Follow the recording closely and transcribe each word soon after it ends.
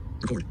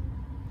Record.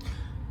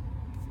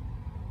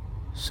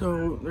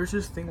 So there's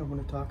this thing I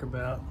want to talk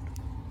about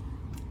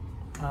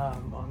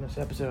on this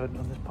episode,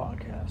 on this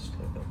podcast,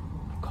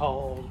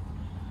 called,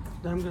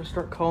 that I'm going to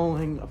start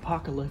calling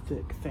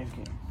apocalyptic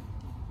thinking.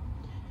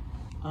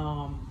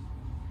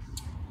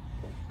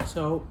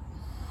 So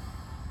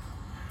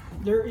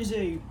there is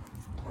a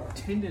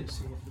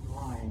tendency of the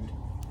mind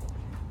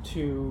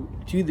to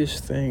do this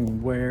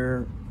thing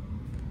where,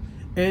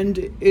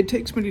 and it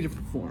takes many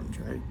different forms,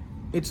 right?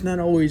 It's not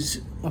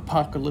always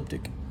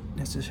apocalyptic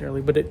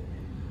necessarily, but it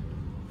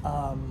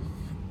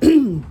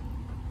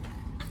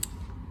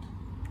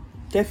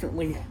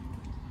definitely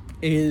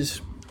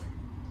is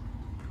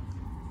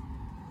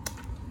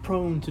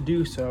prone to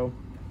do so.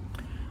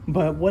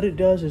 But what it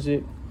does is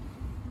it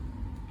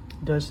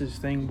does this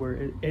thing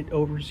where it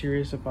over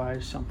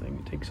seriousifies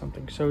something. It takes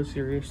something so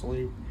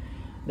seriously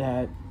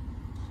that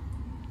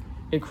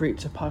it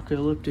creates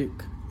apocalyptic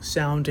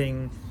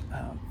sounding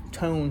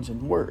tones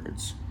and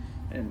words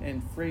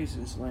and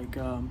phrases like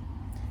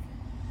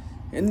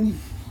and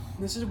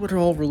this is what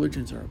all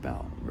religions are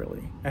about,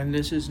 really. And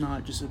this is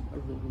not just a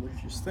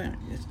religious thing.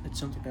 It's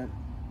something that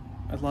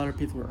a lot of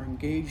people are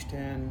engaged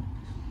in,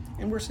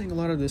 and we're seeing a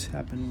lot of this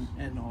happen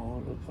in all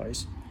over the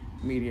place,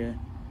 media,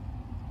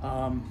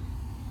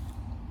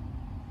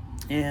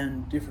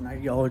 and different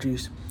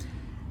ideologies.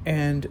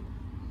 And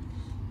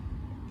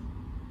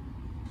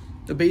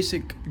the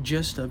basic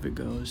gist of it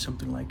goes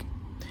something like,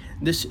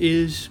 this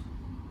is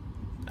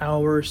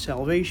our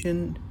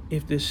salvation.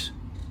 If this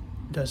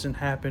doesn't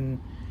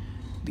happen,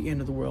 the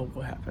end of the world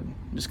will happen.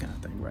 This kind of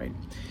thing, right?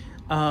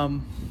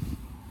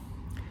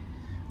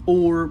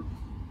 Or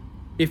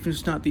if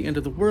it's not the end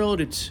of the world,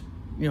 it's,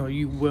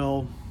 you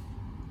will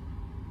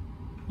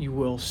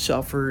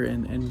suffer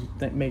and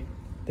that make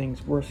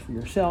things worse for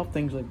yourself,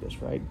 things like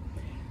this, right?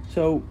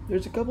 So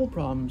there's a couple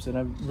problems that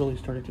I've really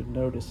started to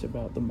notice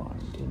about the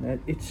mind, and that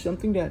it's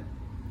something that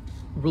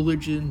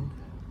religion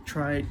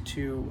tried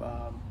to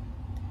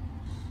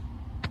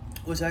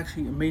was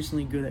actually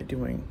amazingly good at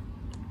doing,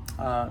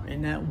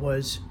 and that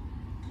was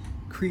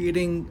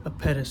creating a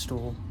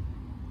pedestal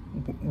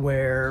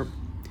where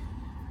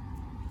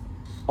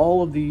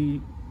all of the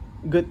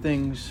good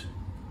things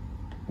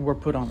were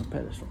put on a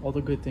pedestal. All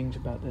the good things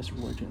about this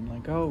religion,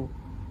 like, thou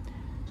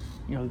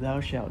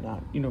shalt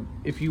not.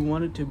 If you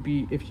wanted to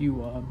be, if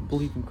you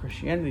believe in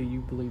Christianity,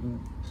 you believe in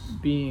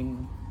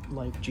being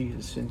like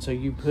Jesus, and so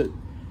you put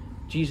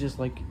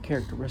Jesus-like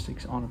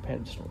characteristics on a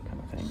pedestal, kind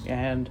of thing,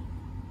 and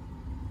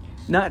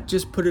not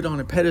just put it on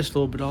a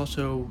pedestal, but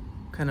also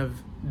kind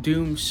of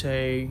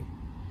doomsay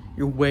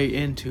your way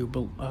into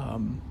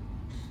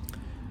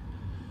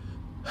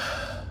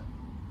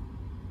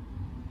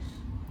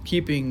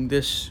keeping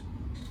this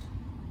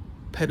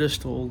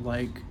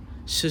pedestal-like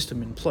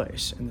system in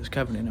place and this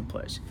covenant in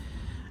place.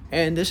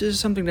 And this is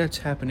something that's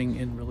happening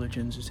in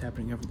religions. It's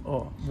happening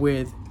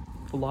with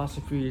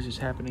philosophies. It's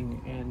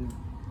happening in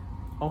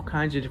all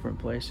kinds of different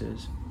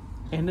places,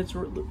 and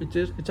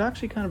it's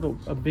actually kind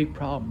of a big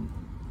problem,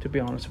 to be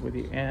honest with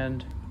you.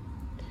 And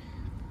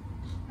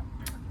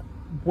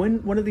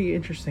one of the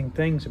interesting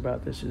things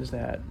about this is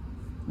that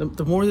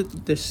the more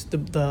that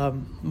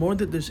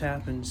this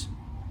happens,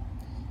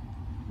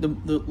 the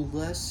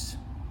less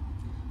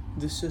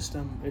the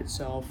system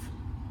itself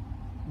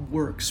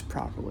works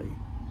properly.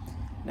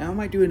 Now, I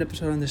might do an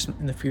episode on this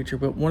in the future,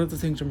 but one of the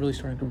things I'm really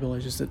starting to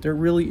realize is that there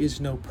really is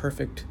no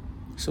perfect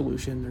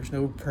solution. There's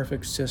no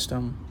perfect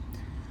system.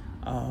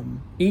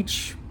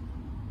 Each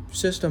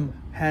system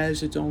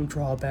has its own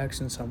drawbacks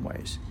in some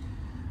ways.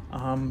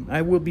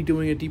 I will be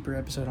doing a deeper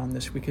episode on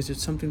this because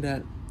it's something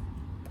that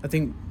I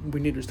think we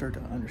need to start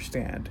to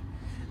understand.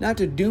 Not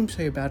to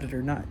doomsay about it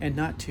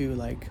not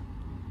to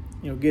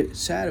get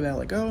sad about it,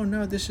 like, oh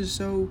no, this is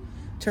so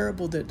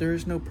terrible that there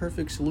is no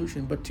perfect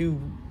solution, but to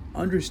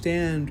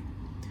understand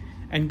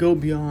and go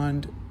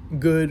beyond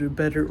good or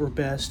better or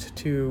best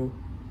to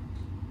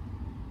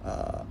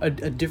a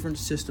different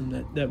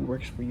system that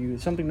works for you.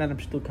 It's something that I'm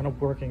still kind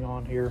of working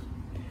on here.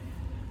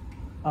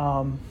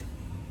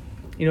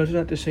 It's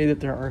not to say that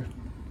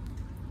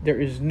there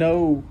is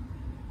no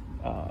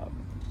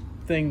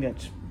thing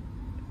that's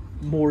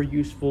more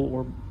useful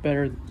or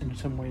better in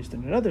some ways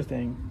than another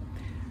thing,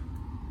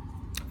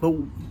 but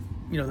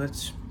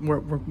that's we're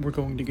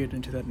going to get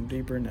into that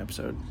deeper in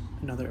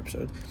another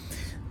episode.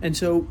 And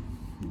so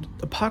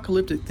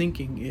apocalyptic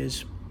thinking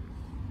is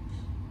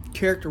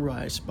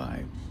characterized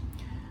by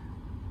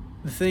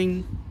the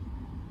thing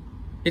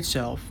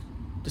itself,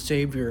 the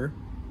Savior,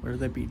 whether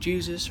that be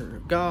Jesus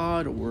or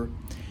God or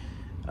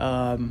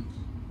the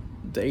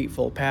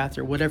Eightfold Path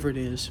or whatever it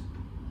is,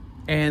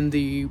 and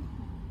the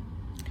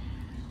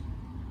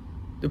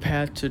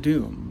path to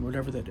doom,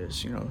 whatever that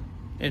is.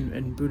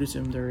 In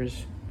Buddhism,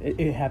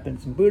 it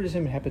happens in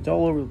Buddhism, it happens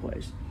all over the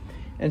place.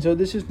 And so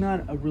this is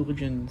not a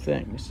religion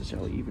thing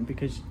necessarily, even,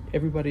 because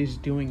everybody's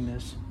doing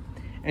this,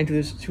 and to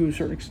a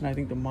certain extent, I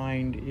think the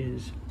mind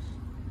is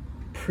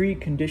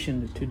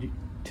preconditioned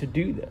to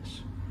do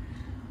this.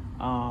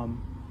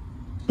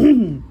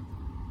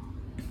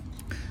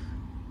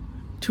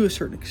 To a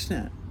certain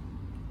extent,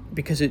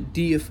 because it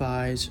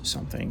deifies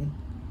something,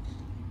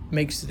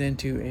 makes it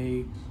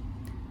into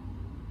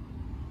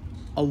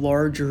a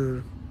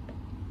large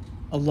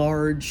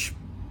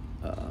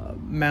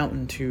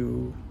mountain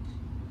to,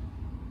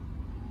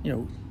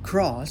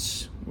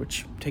 cross,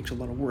 which takes a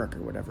lot of work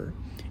or whatever.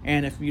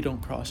 And if you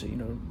don't cross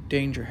it,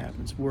 danger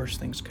happens, worse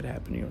things could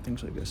happen,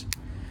 things like this.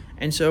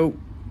 And so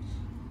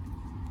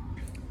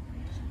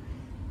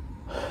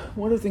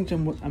one of the things I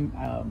want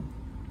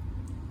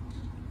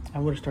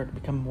to start to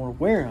become more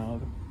aware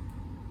of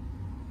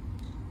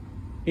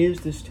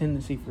is this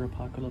tendency for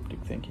apocalyptic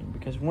thinking.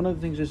 Because one of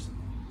the things is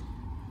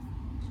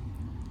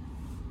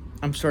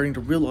I'm starting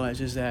to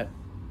realize is that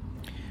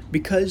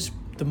because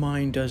the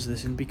mind does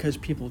this and because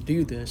people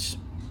do this,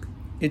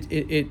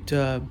 it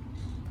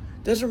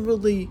doesn't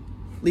really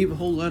leave a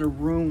whole lot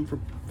of room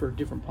for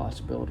different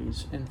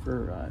possibilities and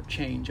for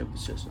change of the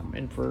system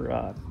and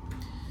for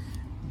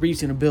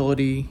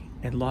reasonability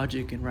and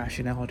logic and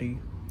rationality.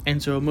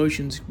 And so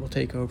emotions will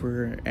take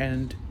over,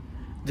 and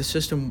the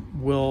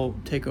system will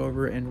take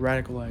over and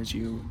radicalize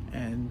you,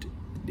 and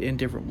in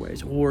different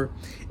ways. Or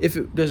if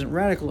it doesn't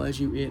radicalize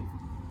you, it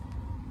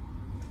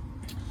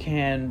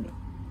can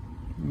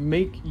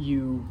make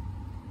you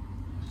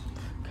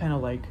kind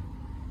of like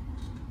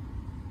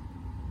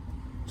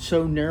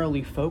so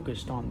narrowly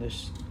focused on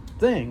this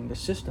thing, the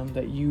system,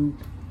 that you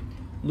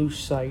lose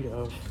sight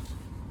of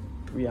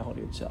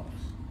reality itself,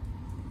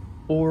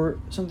 or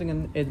something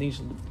in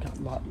these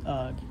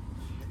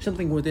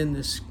something within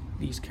these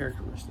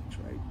characteristics,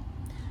 right?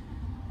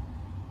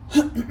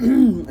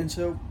 And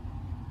so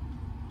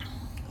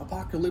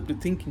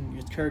apocalyptic thinking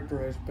is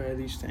characterized by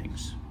these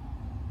things.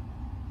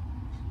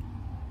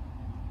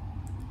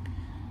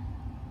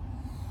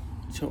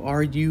 So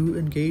are you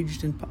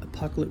engaged in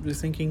apocalyptic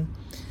thinking?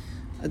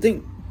 I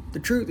think the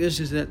truth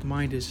is that the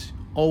mind is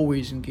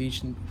always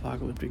engaged in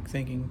apocalyptic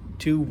thinking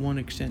to one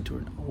extent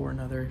or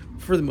another,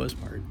 for the most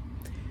part.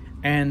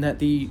 And that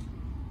the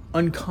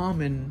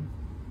uncommon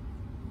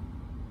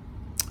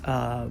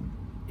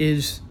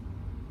is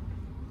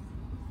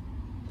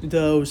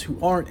those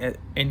who aren't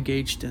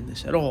engaged in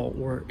this at all,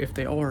 or if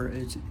they are,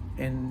 it's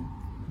in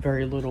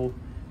very little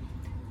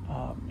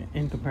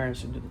in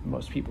comparison to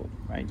most people,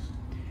 right?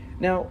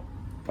 Now,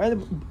 I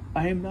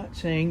am not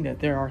saying that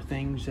there are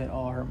things that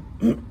are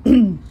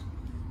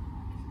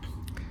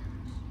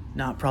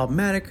not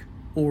problematic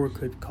or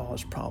could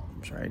cause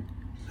problems, right?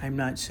 I'm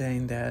not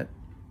saying that,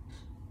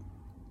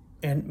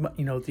 and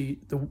the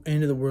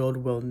end of the world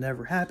will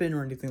never happen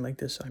or anything like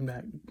this. I'm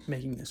not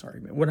making this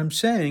argument. What I'm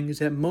saying is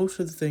that most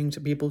of the things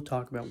that people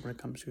talk about when it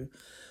comes to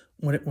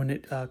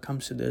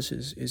this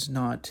is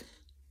not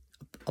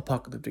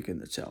apocalyptic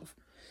in itself.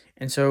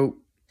 And so,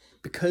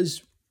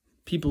 because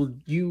people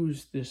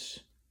use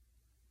this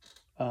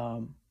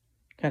kind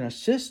of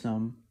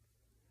system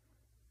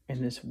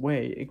in this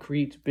way, it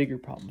creates bigger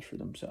problems for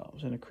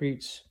themselves, and it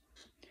creates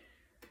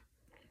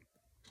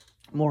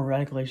more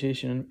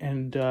radicalization,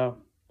 and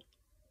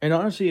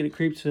honestly, it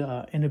creates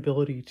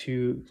inability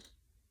to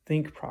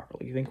think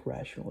properly, think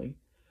rationally.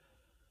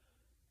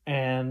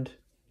 And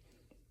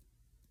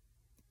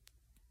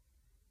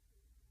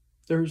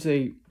there's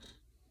a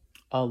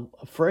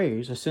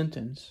phrase, a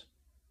sentence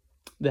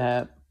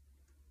that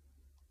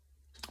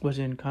was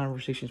in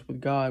Conversations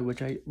with God,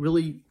 which I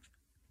really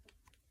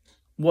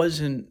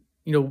wasn't,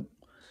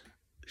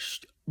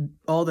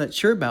 all that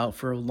sure about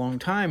for a long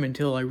time,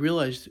 until I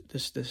realized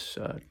this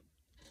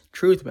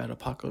truth about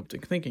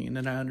apocalyptic thinking, and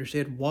then I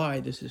understand why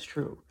this is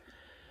true.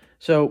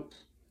 So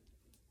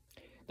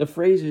the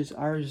phrase is,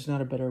 ours is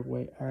not a better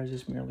way, ours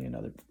is merely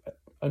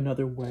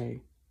another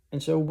way.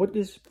 And so what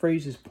this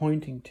phrase is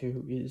pointing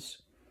to is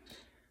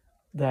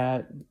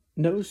that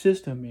no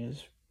system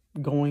is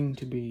going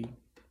to be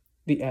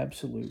the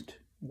absolute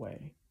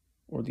way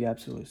or the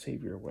absolute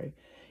savior way.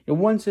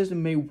 One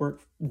system may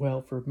work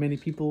well for many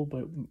people,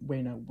 but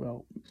may not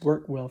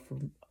work well for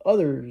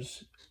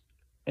others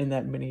in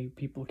that many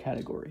people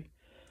category.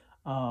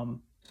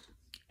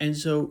 And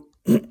so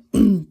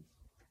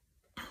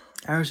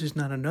ours is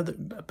not a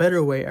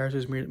better way, ours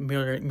is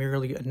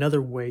merely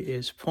another way,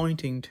 is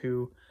pointing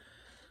to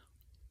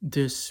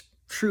this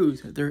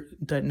truth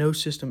that no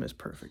system is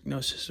perfect. No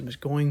system is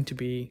going to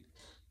be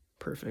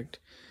perfect.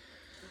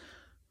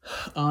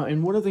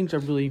 And one of the things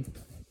I've really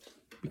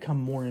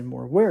become more and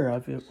more aware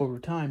of over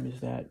time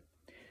is that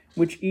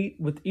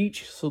with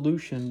each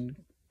solution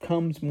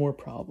comes more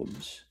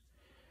problems.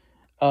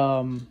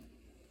 So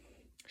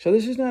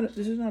this is not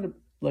a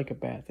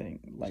bad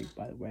thing. Like,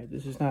 by the way,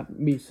 this is not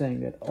me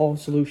saying that all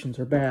solutions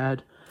are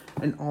bad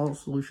and all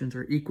solutions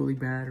are equally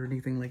bad or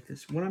anything like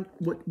this.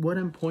 What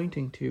I'm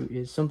pointing to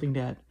is something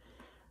that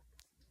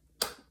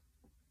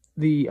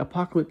the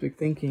apocalyptic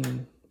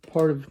thinking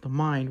part of the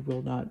mind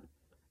will not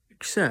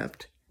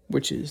accept,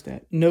 which is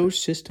that no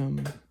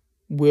system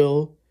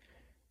will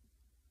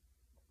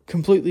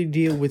completely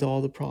deal with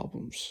all the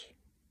problems.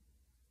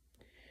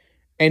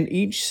 And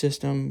each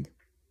system,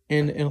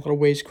 in a lot of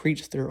ways,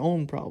 creates their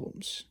own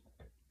problems.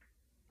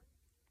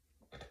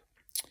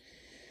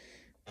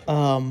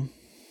 And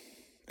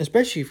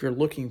especially if you're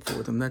looking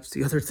for them. That's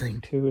the other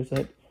thing too, is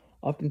that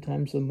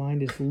oftentimes the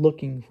mind is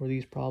looking for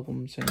these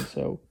problems, and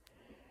so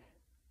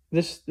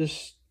this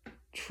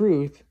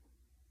truth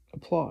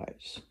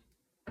applies.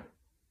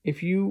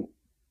 If you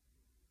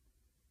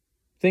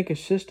think a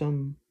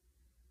system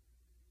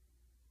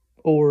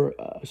or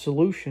a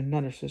solution,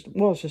 not a system,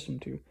 well, a system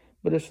too,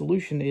 but a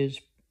solution is,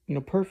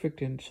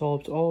 perfect and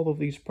solves all of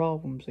these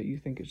problems that you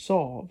think it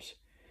solves,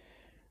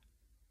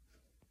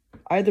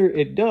 either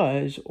it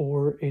does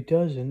or it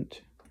doesn't.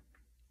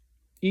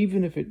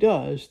 Even if it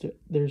does,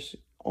 there's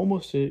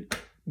almost a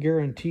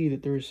guarantee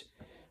that there's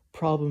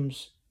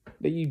problems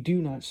that you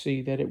do not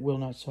see that it will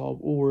not solve,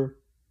 or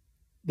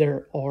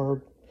there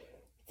are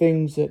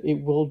things that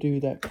it will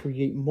do that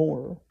create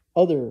more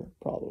other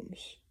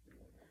problems.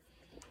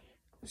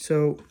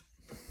 So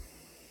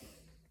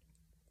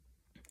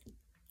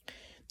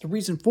the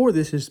reason for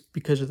this is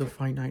because of the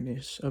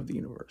finiteness of the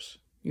universe.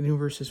 The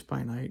universe is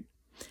finite,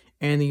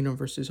 and the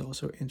universe is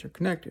also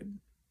interconnected,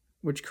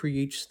 which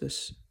creates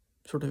this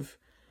sort of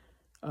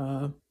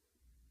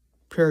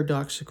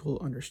paradoxical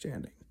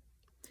understanding,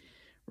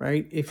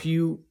 right? If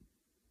you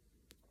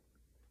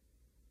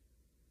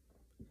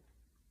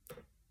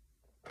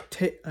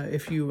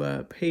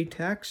pay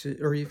taxes,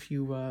 or if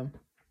you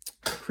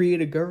create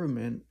a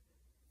government,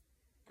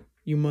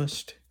 you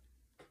must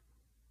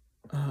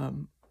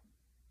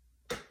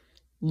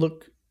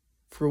look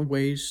for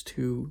ways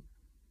to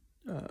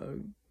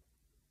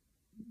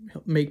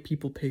make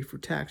people pay for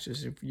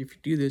taxes. If you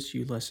do this,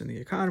 you lessen the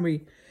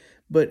economy.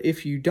 But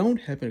if you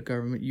don't have a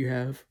government, you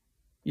have,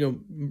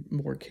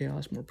 more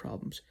chaos, more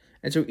problems.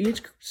 And so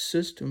each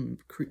system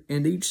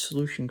and each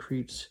solution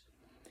creates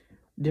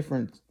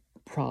different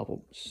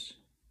problems.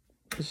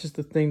 This is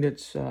the thing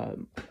that's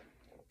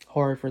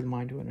hard for the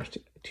mind to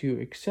understand, to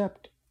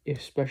accept,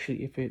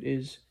 especially if it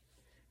is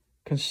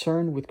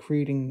concerned with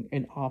creating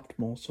an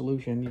optimal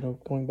solution.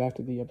 Going back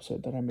to the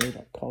episode that I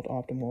made called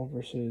optimal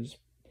versus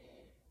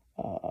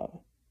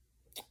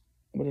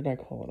what did I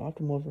call it?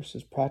 Optimal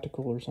versus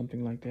practical, or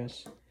something like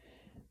this.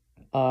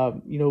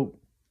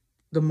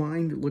 The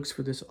mind looks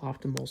for this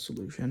optimal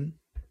solution,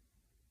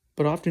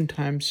 but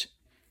oftentimes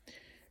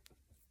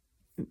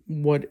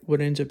what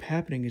ends up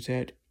happening is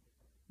that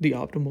the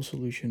optimal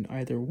solution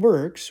either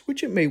works,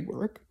 which it may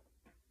work,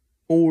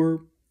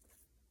 or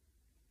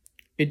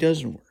it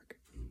doesn't work.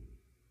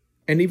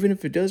 And even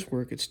if it does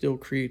work, it still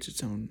creates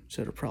its own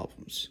set of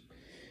problems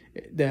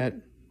that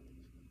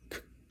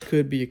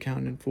could be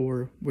accounted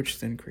for, which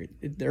then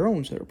create their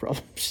own set of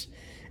problems.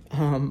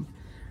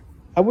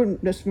 I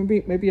wouldn't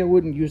necessarily, maybe I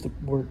wouldn't use the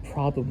word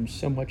problems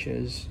so much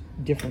as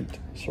different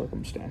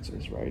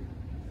circumstances, right?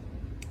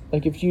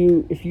 Like if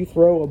you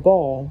throw a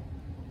ball,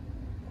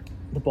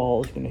 the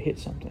ball is going to hit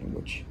something,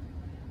 which,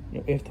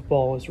 if the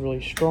ball is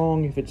really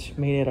strong, if it's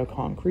made out of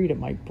concrete, it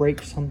might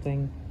break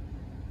something.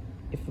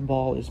 If the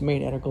ball is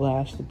made out of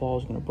glass, the ball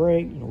is going to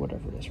break,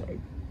 whatever it is, right?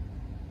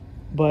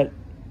 But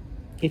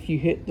if you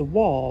hit the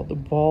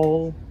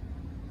ball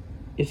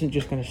isn't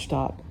just going to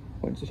stop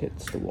once it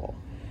hits the wall.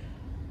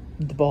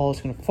 The ball is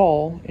going to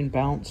fall and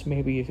bounce,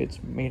 maybe if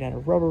it's made out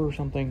of rubber or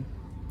something.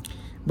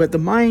 But the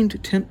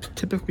mind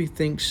typically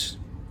thinks,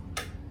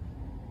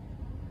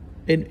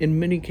 in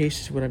many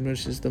cases, what I've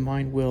noticed is the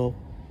mind will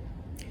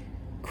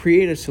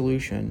create a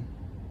solution,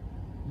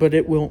 but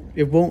it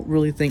won't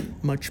really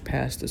think much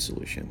past the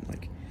solution.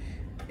 Like,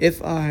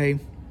 if I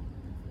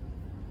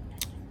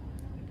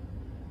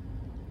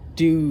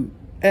do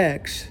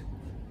X,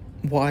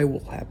 Y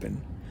will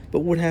happen. But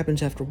what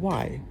happens after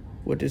Y?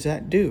 What does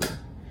that do?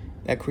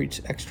 That creates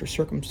extra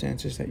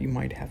circumstances that you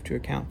might have to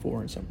account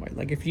for in some way.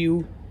 Like if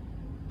you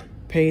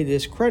pay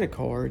this credit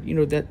card,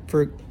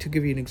 to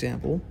give you an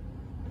example,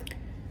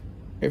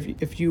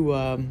 if you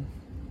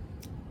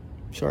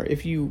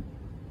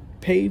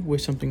paid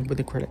with something with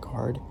a credit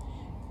card,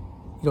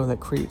 that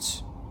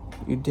creates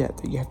your debt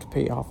that you have to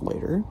pay off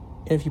later.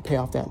 And if you pay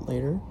off that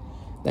later,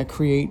 that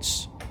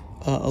creates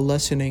a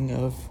lessening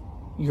of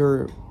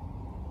your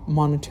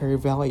monetary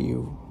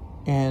value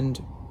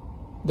and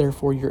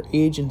therefore your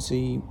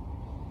agency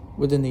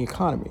within the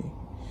economy,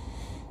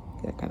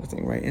 that kind of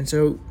thing, right? And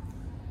so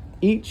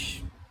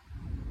each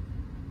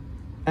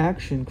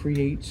action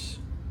creates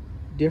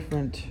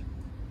different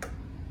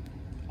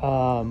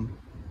I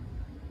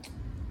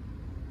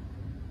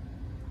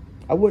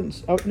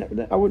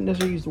wouldn't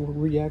necessarily use the word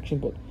reaction,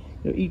 but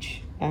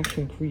each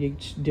action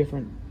creates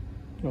different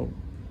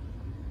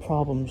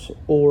problems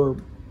or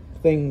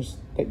things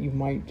that you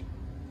might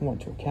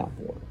want to account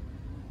for,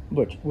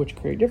 which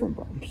create different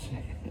problems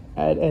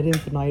ad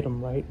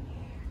infinitum, right?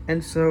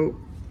 And so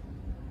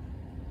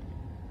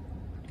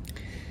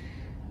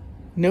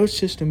no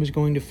system is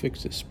going to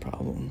fix this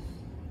problem.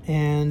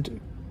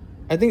 And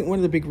I think one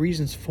of the big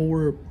reasons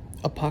for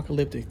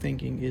apocalyptic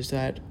thinking is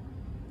that,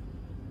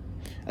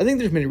 I think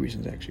there's many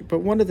reasons actually, but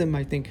one of them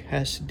I think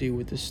has to do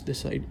with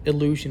this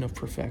illusion of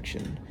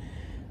perfection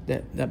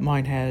that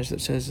mind has,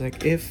 that says,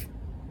 like, if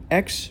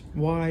X,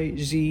 Y,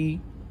 Z,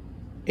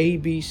 A,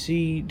 B,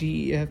 C,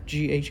 D, E, F,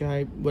 G, H,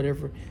 I,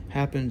 whatever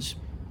happens,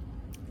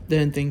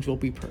 then things will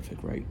be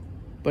perfect, right?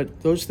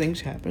 But those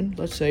things happen.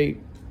 Let's say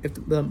if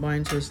the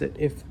mind says that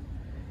if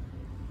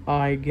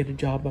I get a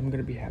job, I'm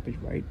going to be happy,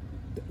 right?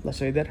 Let's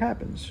say that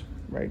happens,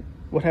 right?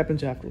 What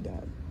happens after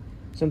that?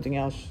 Something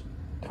else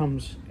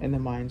comes and the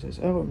mind says,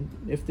 oh,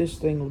 if this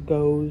thing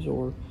goes,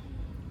 or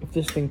if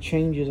this thing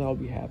changes, I'll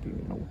be happy,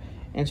 you know.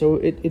 And so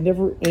it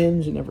never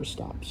ends, it never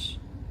stops,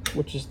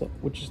 which is the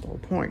whole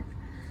point.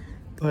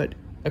 But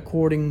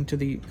according to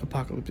the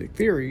apocalyptic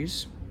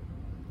theories,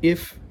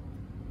 if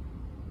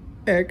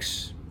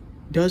X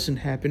doesn't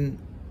happen,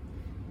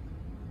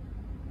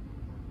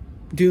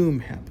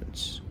 doom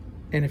happens.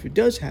 And if it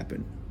does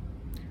happen,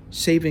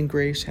 saving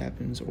grace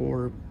happens,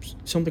 or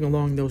something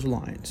along those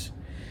lines.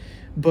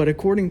 But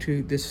according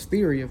to this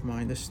theory of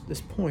mine, this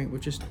point,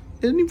 which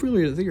isn't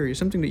really a theory, it's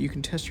something that you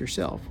can test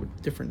yourself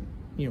with different,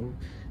 you know,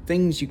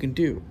 things you can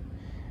do.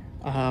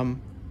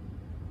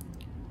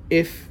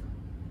 If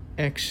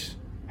X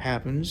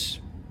happens,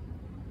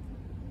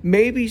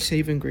 maybe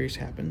saving grace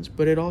happens,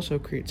 but it also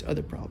creates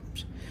other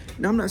problems.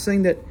 Now, I'm not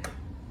saying that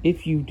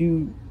if you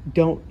do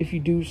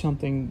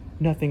something,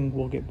 nothing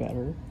will get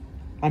better.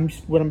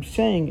 What I'm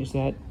saying is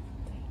that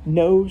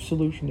no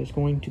solution is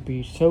going to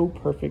be so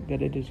perfect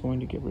that it is going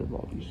to get rid of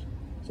all these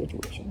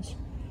situations.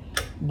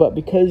 But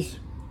because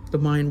the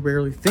mind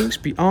rarely thinks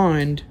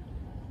beyond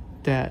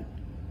that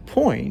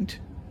point,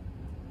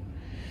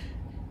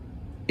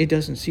 it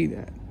doesn't see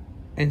that.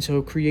 And so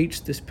it creates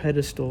this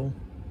pedestal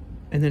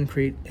and then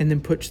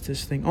puts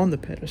this thing on the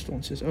pedestal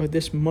and says, oh,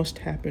 this must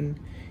happen,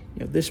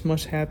 you know, this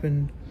must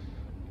happen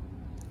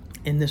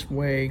in this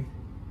way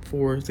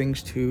for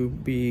things to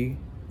be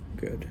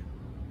good,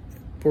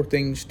 for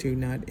things to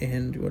not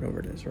end,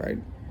 whatever it is, right?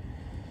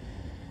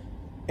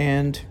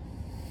 And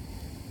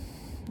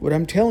what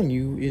I'm telling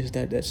you is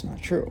that that's not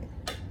true.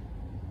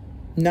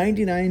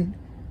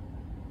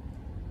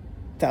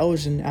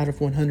 99,000 out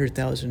of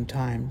 100,000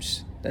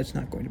 times, that's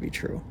not going to be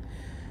true.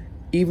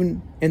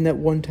 Even in that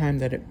one time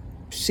that it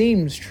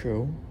seems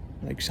true,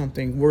 like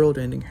something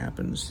world-ending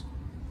happens,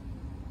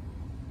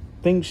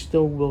 things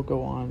still will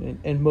go on,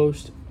 and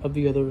most of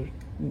the other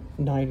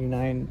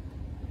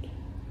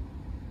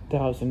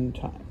 99,000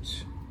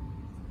 times.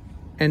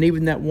 And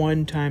even that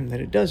one time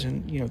that it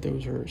doesn't, you know,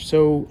 those are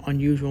so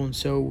unusual and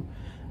so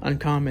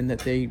uncommon that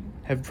they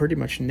have pretty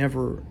much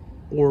never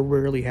or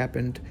rarely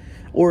happened.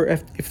 Or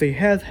if they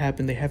have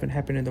happened, they haven't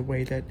happened in the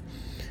way that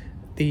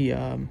the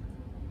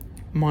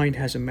mind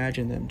has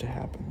imagined them to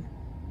happen.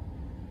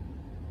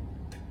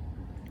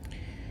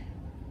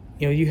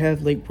 You know, you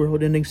have like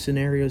world-ending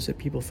scenarios that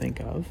people think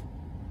of,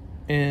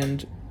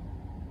 and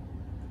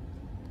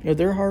you know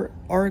there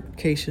are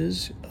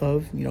cases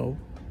of, you know,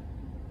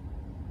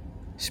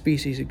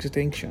 species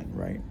extinction,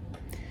 right?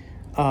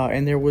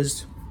 And there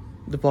was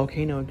the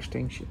volcano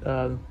extinction,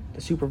 the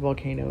super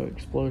volcano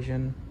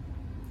explosion,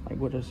 like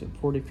what is it,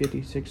 40,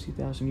 50,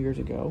 60,000 years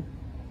ago.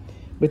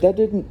 But that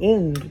didn't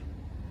end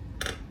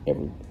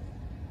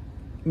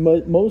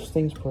most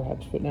things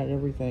perhaps, but not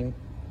everything.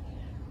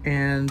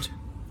 And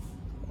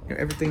you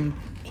know, everything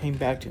came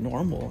back to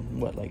normal in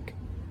like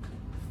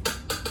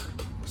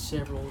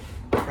several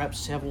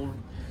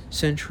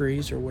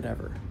centuries or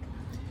whatever.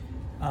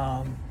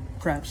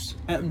 Perhaps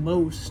at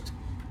most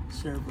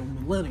several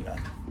millennia.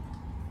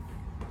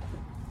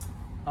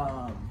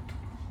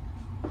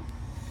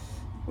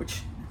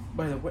 Which,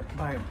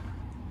 by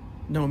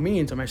no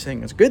means am I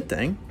saying it's a good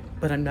thing,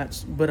 but I'm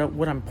not. But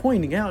what I'm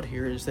pointing out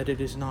here is that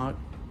it is not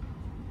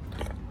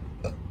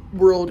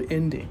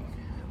world-ending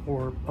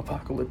or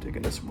apocalyptic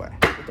in this way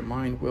that the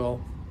mind will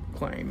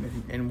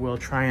claim and will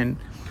try and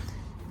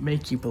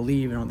make you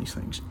believe in all these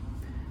things.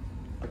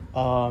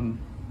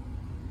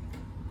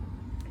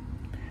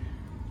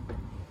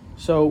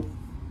 So,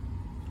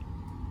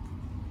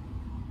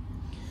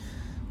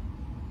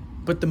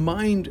 but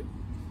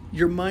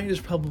your mind is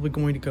probably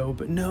going to go,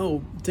 but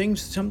no,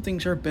 some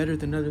things are better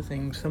than other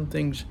things. Some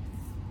things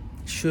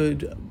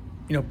should,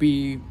 you know,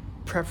 be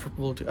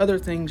preferable to other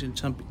things, and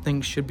some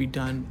things should be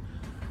done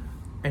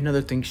and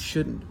other things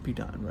shouldn't be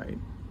done, right?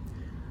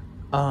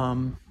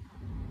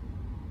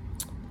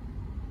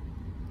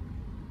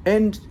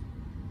 And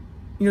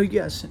you know,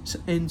 yes,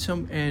 in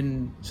some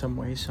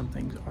ways some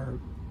things are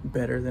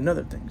better than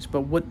other things,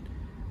 but what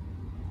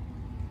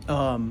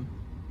kind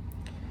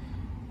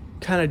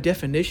of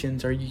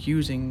definitions are you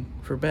using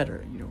for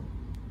better? You know,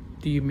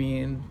 do you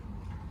mean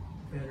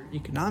better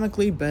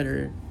economically,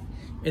 better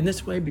in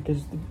this way?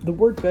 Because the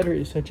word better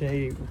is such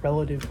a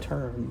relative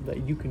term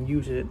that you can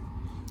use it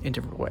in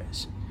different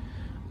ways.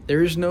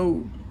 There is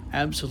no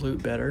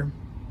absolute better.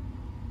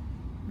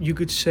 You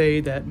could say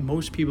that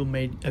most people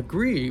may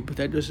agree, but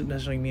that doesn't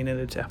necessarily mean that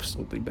it's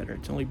absolutely better.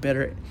 It's only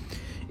better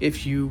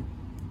if you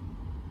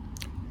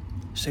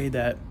say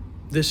that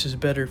this is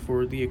better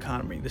for the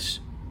economy. This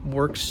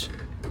works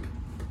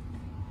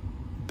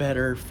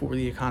better for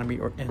the economy,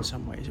 or in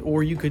some ways.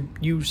 Or you could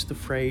use the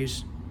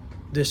phrase,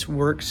 this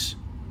works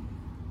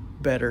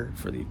better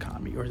for the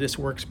economy, or this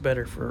works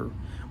better for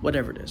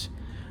whatever it is.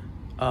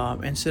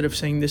 Instead of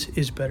saying this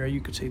is better, you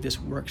could say this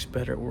works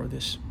better, or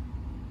this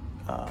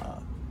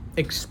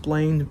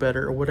explained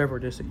better, or whatever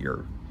it is that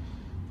you're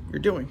you're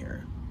doing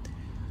here.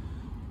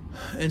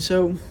 And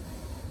so,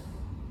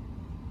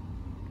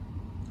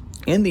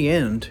 in the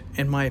end,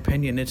 in my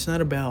opinion, it's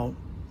not about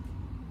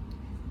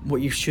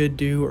what you should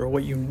do or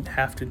what you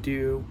have to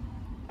do.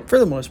 For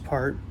the most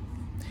part,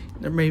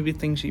 there may be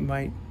things you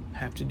might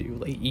have to do,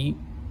 like eat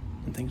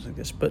and things like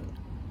this, but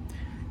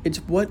it's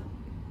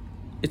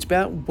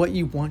about what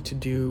you want to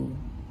do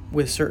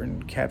with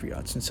certain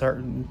caveats and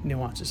certain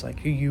nuances.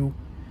 Like, do you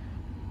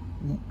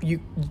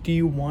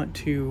want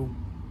to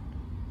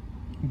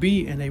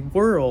be in a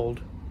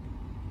world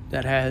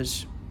that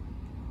has,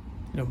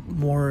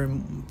 more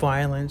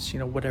violence,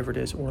 whatever it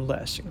is, or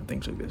less,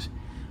 things like this,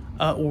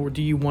 or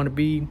do you want to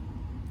be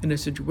in a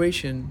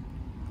situation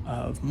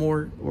of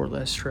more or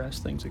less stress,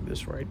 things like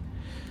this, right?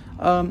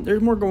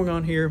 There's more going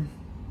on here,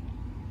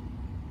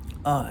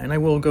 and I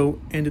will go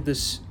into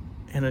this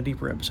in a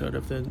deeper episode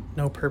of the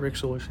No Perfect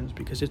Solutions,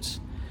 because it's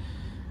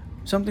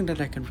something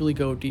that I can really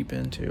go deep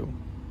into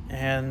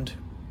and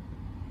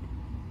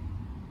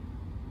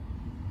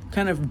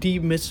kind of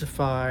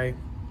demystify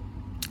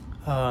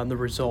the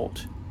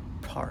result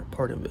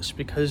part of this,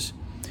 because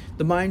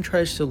the mind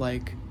tries to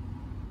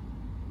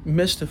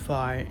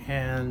mystify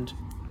and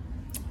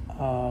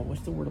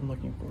what's the word I'm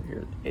looking for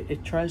here?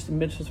 It tries to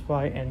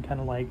mystify and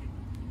kind of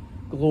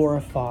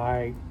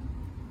glorify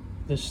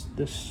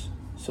this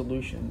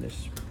solution,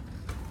 this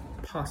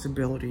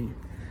possibility,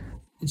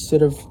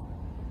 instead of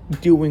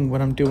doing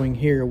what I'm doing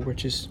here,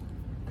 which is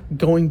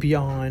going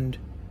beyond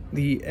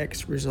the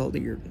X result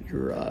that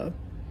you're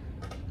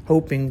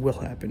hoping will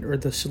happen, or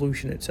the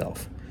solution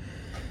itself.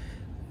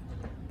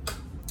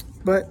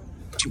 But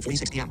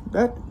 2:46 p.m.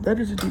 That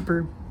is a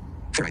deeper.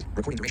 Right.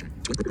 Recording duration.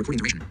 Recording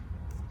duration.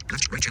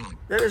 Left, right channel.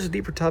 That is a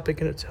deeper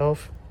topic in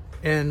itself,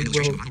 and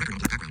will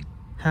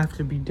have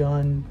to be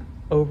done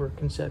over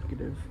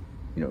consecutive,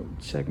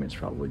 segments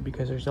probably,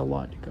 because there's a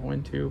lot to go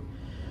into,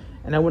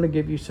 and I want to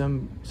give you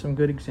some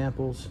good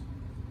examples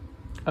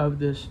of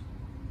this.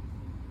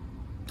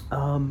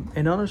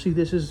 And honestly,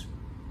 this is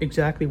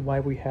exactly why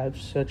we have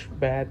such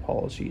bad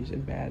policies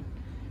and bad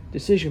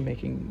decision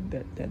making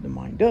that the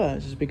mind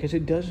does, is because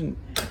it doesn't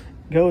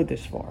go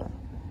this far.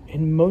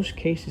 In most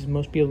cases,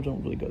 most people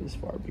don't really go this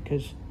far,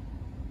 because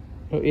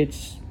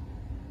it's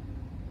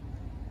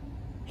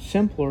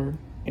simpler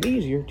and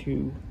easier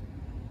to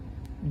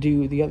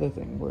do the other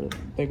thing, where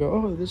they go,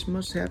 oh, this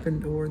must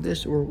happen, or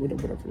this, or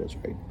whatever it is,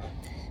 right?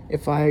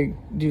 If I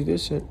do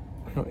this,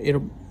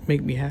 it'll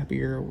make me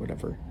happier or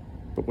whatever.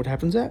 But what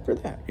happens after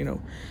that,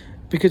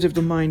 Because if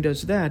the mind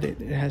does that, it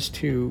has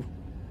to,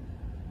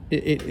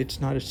 it's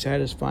not as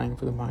satisfying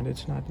for the mind.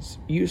 It's not as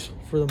useful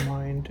for the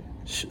mind,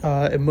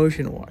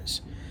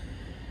 emotion-wise.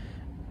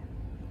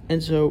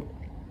 And so,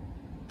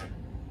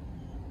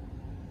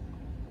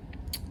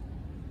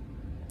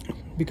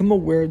 become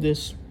aware of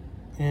this,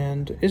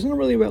 and it's not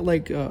really about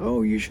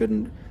oh, you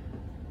shouldn't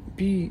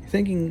be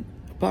thinking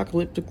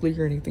apocalyptically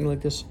or anything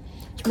like this.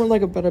 It's more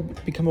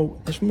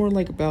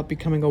about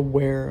becoming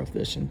aware of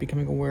this, and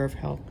becoming aware of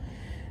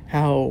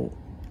how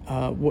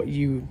what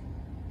you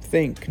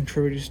think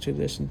contributes to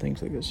this and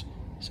things like this.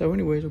 So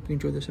anyways, hope you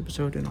enjoyed this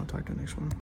episode, and I'll talk to you next one.